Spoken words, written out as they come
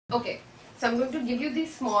Okay, so I'm going to give you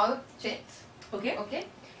these small chits. Okay. Okay,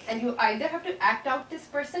 and you either have to act out this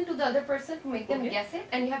person to the other person to make them guess it,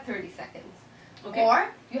 and you have 30 seconds. Okay. Or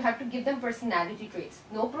you have to give them personality traits.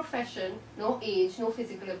 No profession, no age, no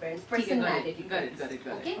physical appearance. Personality traits. Got it.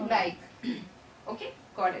 Okay, like, okay,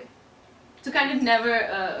 got it. So kind of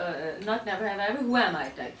never, not never have I ever, who am I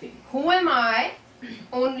type thing. Who am I?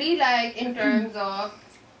 Only like in terms of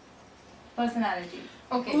Personality.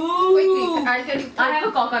 okay. Ooh. Quickly, I'll tell you. I have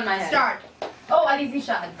a cock on my head. Start. Oh, Alizi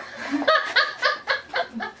Shad.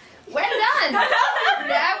 Well done.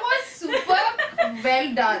 That was super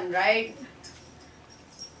well done, right?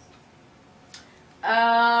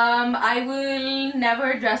 I will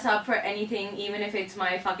never dress up for anything, even if it's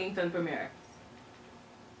my fucking film premiere.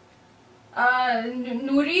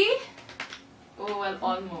 Noori. Oh well,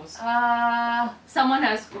 almost. Uh, Someone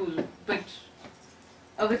has school, but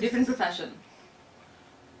of a different profession.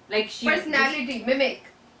 Like she. Personality, mimic.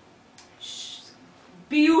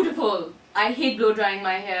 Beautiful. I hate blow drying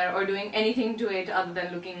my hair or doing anything to it other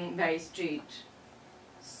than looking very straight.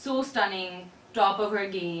 So stunning. Top of her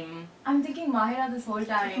game. I'm thinking Mahira this whole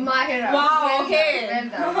time. Mahira. Wow, Well okay. done,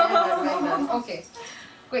 well done. Okay.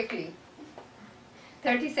 Quickly.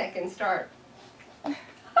 30 seconds, start.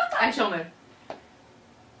 And Shomer.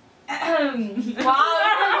 Wow,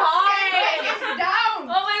 It's down!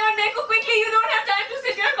 Oh my god, Neko, quickly, you don't have time to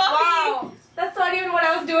sip your coffee. wow. That's not even what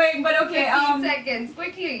I was doing, but okay. 15 seconds,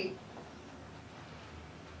 quickly.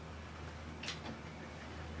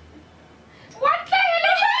 What the hell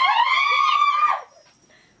is that?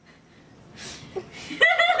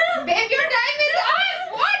 Babe, your time is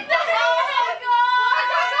up! What the hell? Oh my God.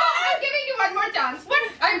 No, I'm giving you one more chance. What?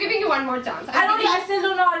 I'm giving you one more chance. I still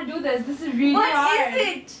don't know how to do this. This is really What hard. is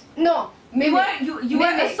it? No. You Mimic. were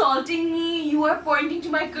Mimic. assaulting me, you were pointing to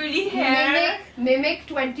my curly hair. Mimic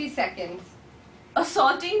 20 seconds.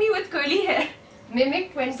 Assaulting me with curly hair.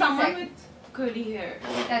 Mimic 20 Someone seconds. with curly hair.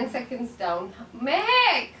 10 seconds down.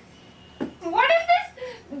 Mehek! What is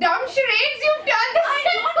this dumb charades you've done? I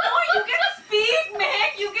don't know, you can speak,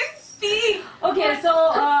 Mehek, you can speak. Okay, so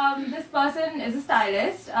this person is a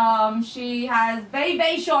stylist. She has very,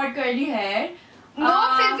 very short curly hair.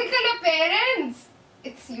 No physical appearance.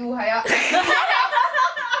 It's you, Haiya.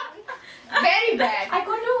 Very bad. I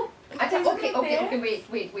can't do. Okay,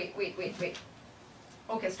 wait.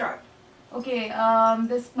 Okay, start. Okay,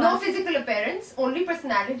 this person. No physical appearance, only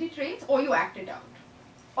personality traits, or you act it out.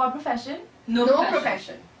 Or profession. No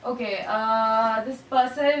profession. Okay, this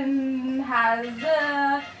person has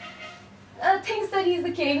thinks that he's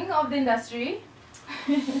the king of the industry.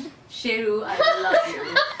 Sheru, I love you.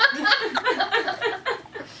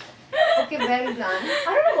 Okay, well done.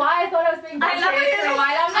 I don't know why I thought I was playing I love charades it. for a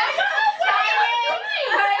while. I'm like,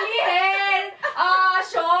 curly hair,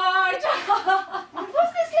 short. What was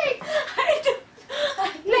this like?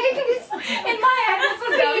 Like this. In my head, this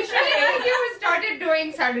was dumb charade. Like you started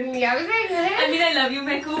doing suddenly. I was like, I mean, I love you,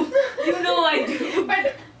 Meku. You know I do.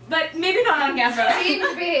 But maybe not on camera.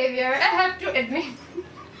 strange behavior, I have to admit.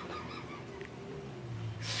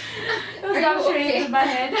 It was dumb Okay. charades in my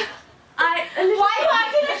head. Why Why you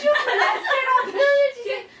acting like you were molested on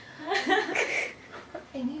this?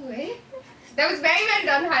 Anyway, that was very well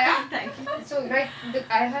done, Haiya. Thank you. So, like,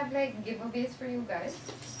 I have like giveaways for you guys.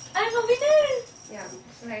 I'm a winner. Yeah,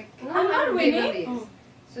 it's like, no, I'm not winning. giveaways. Oh.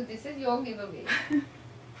 So, this is your giveaway.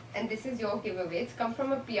 And this is your giveaway. It's come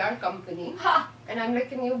from a PR company. Ha! And I'm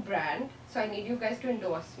like a new brand. So, I need you guys to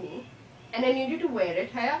endorse me. And I need you to wear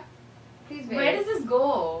it, Haiya. Please wear Where it. does this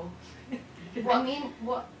go? I mean,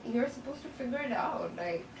 what you're supposed to figure it out,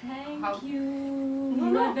 like. Thank How- you. No,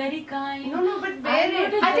 You no. are very kind. No, but wear I'm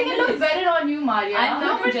not it. a I think it looks better on you, Maria. I'm No,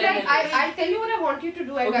 not but a like, journalist. I'll tell you what I want you to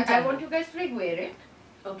do. Okay, I tell want me. you guys to like wear it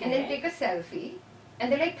Okay. and then take a selfie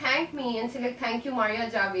and then like thank me and say like thank you Maria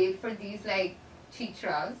Javed for these like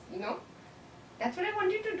chichras, you know. That's what I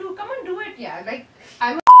want you to do. Come on, do it, yeah. Like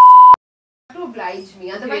I'm to oblige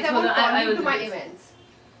me. Otherwise, Okay, I won't so call I you will to do my this. events.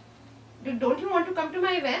 Don't you want to come to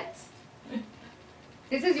my events?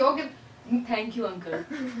 This is your gift. Thank you, uncle.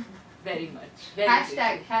 Very much. Very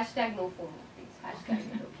Hashtag no FOMO, please. Hashtag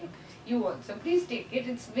it, okay. You also, please take it.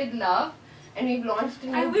 It's with love, and we've launched a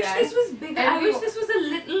new I wish brand. this was bigger. And I we- wish this was a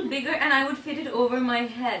little bigger and I would fit it over my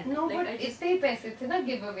head. No, like, but I just, इतने ही पैसे थे ना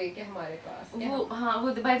giveaway के हमारे पास. वो हाँ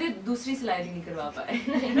वो by the दूसरी slide ही नहीं करवा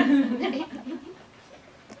पाए.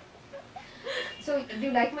 So, do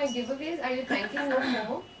you like my giveaways? Are you thanking no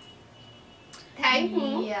more? Thank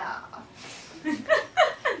me. Yeah.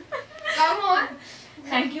 Come on.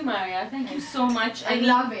 Thank you, Maria. Thank you so much. I mean,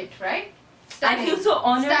 love it, right? I feel so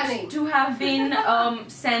honored Stunning. to have been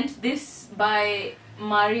sent this by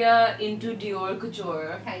Maria into Dior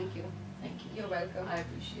Couture. Thank you. Thank you. You're welcome. I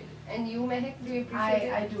appreciate it. And you, Mehek, do you appreciate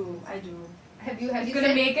it? I do. Have you It's gonna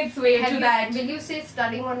said, make its way have to you, that will you say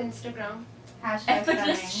studying on Instagram? hashtag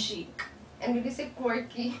Effortless stunning. chic. And will you say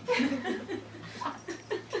quirky?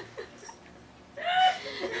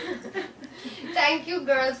 Thank you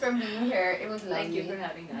girls for being here. It was lovely. Thank you for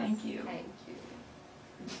having us. Thank you. Thank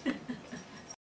you.